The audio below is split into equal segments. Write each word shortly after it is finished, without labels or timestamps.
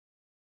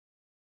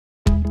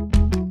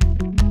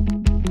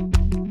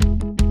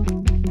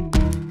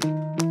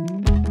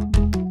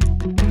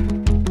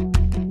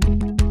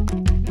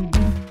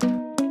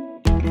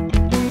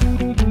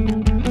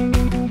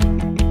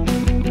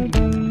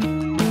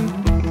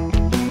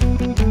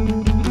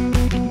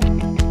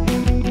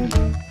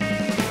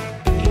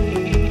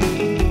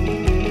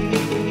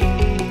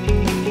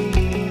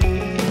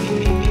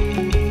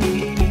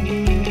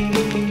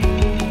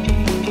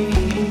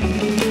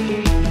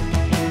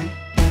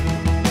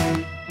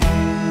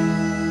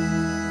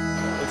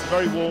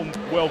very warm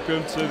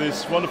welcome to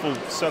this wonderful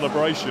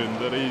celebration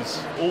that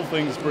is all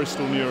things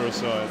Bristol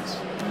Neuroscience.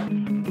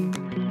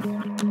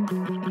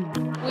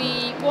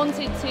 We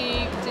wanted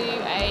to do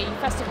a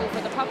festival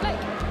for the public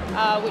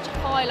which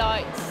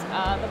highlights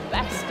the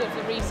best of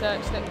the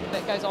research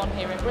that goes on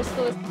here in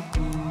Bristol.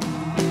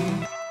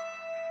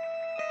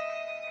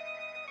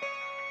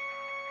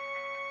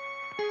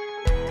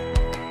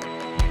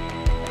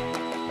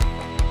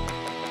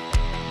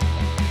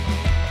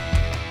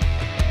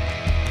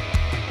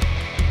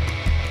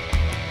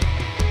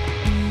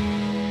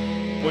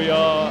 We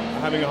are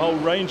having a whole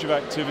range of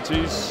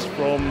activities,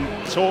 from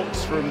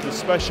talks from the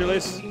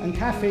specialists. And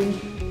caffeine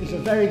is a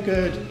very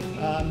good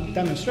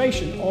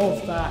demonstration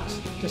of that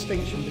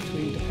distinction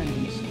between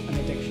dependence and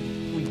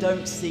addiction. We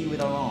don't see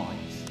with our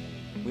eyes,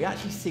 we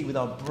actually see with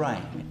our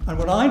brain. And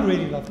what I'd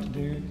really love to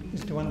do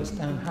is to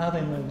understand how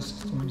their nervous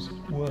systems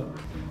work,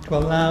 to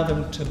allow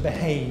them to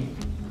behave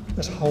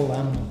as whole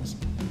animals.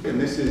 And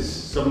this is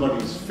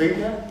somebody's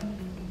finger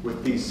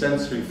with these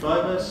sensory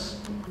fibres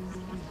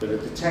that are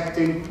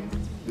detecting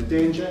the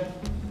danger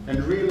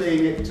and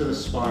relaying it to the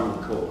spinal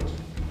cord.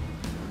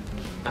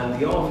 And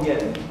the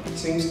RVN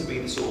seems to be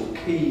the sort of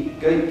key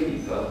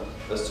gatekeeper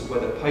as to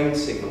whether pain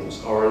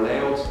signals are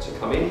allowed to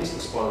come into the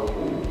spinal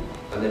cord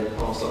and then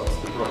pass up to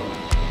the brain.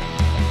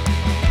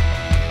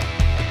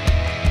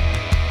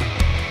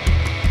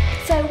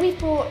 So we've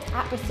brought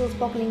at Bristol's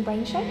Boggling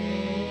Brain Show.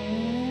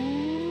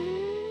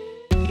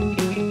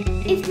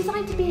 It's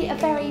designed to be a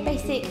very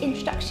basic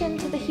introduction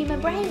to the human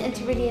brain and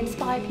to really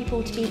inspire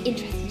people to be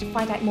interested to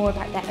find out more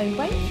about their own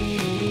brain.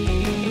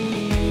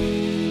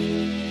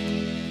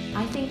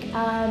 I think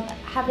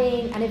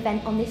having an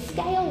event on this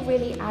scale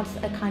really adds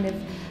a kind of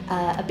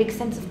a big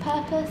sense of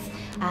purpose,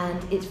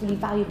 and it's really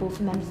valuable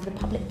for members of the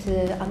public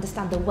to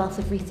understand the wealth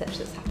of research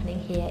that's happening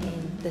here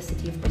in the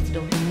city of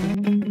Bristol.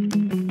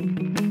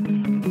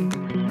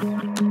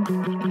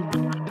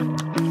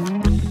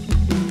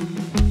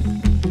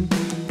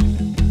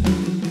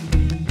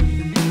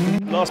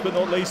 Last but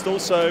not least,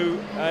 also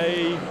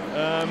a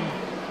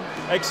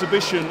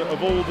exhibition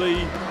of all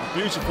the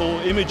beautiful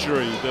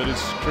imagery that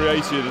is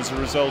created as a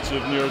result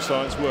of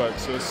neuroscience work,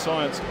 so a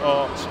science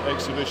art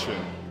exhibition.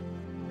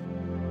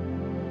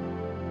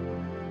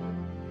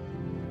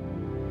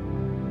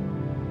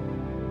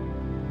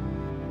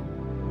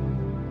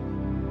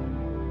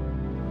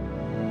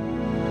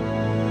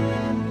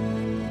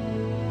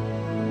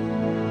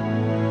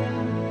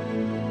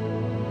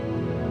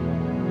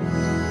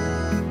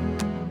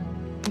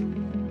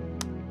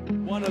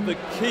 One of the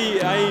key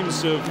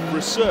aims of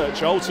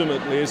research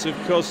ultimately is, of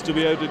course, to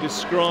be able to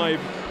describe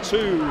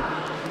to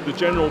the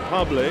general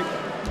public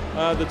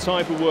the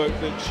type of work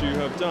that you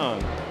have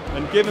done.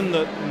 And given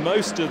that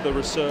most of the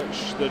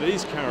research that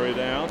is carried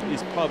out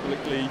is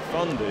publicly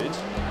funded,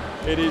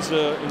 it is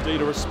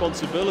indeed a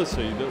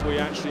responsibility that we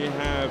actually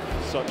have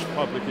such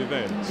public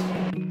events.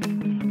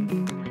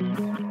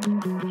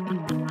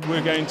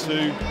 We're going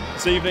to,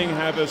 this evening,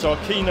 have as our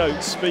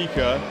keynote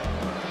speaker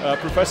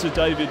Professor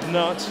David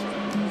Nutt.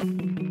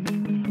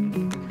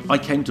 I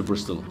came to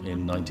Bristol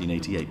in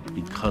 1988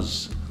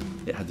 because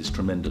it had this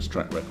tremendous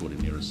track record in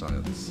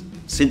neuroscience.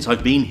 Since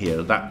I've been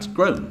here, that's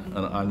grown,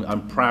 and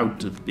I'm proud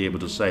to be able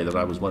to say that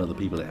I was one of the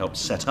people that helped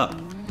set up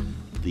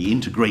the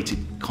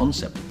integrated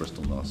concept of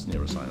Bristol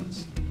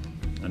Neuroscience.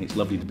 And it's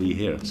lovely to be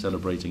here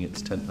celebrating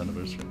its 10th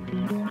anniversary.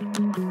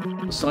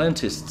 The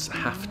scientists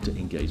have to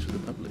engage with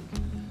the public.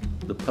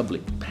 The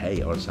public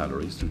pay our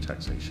salaries through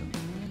taxation.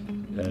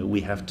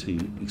 We have to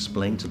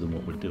explain to them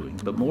what we're doing,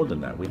 but more than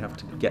that, we have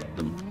to get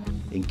them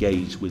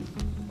engaged with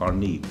our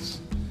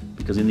needs,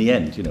 because in the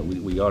end, you know,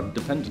 we are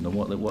dependent on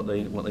what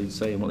they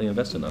say and what they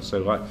invest in us.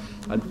 So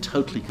I'm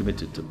totally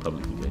committed to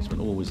public engagement.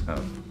 Always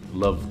have.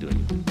 Love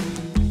doing it.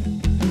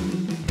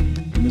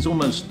 And there's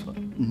almost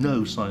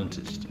no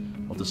scientist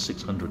of the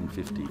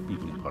 650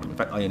 people in Parliament. In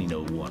fact, I only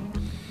know one.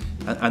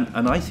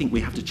 And I think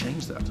we have to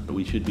change that.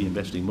 We should be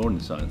investing more in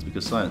science,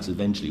 because science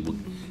eventually will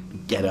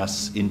get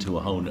us into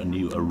a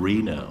new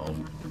arena of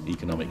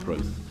economic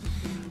growth.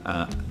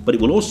 But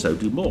it will also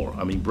do more.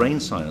 I mean, brain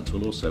science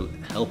will also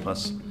help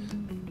us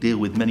deal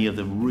with many of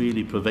the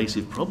really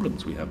pervasive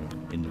problems we have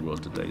in the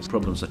world today.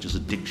 Problems such as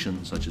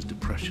addiction, such as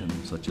depression,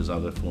 such as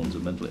other forms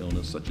of mental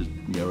illness, such as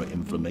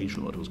neuroinflammation,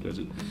 what else goes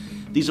in.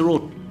 These are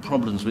all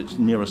problems which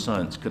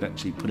neuroscience could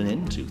actually put an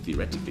end to,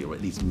 theoretically, or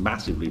at least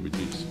massively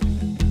reduce.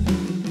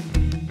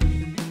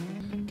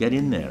 Get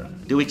in there,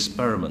 do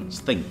experiments,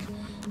 think,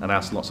 and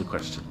ask lots of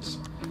questions.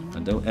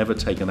 And don't ever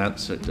take an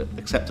answer,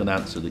 accept an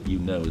answer that you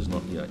know is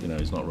not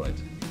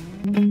right.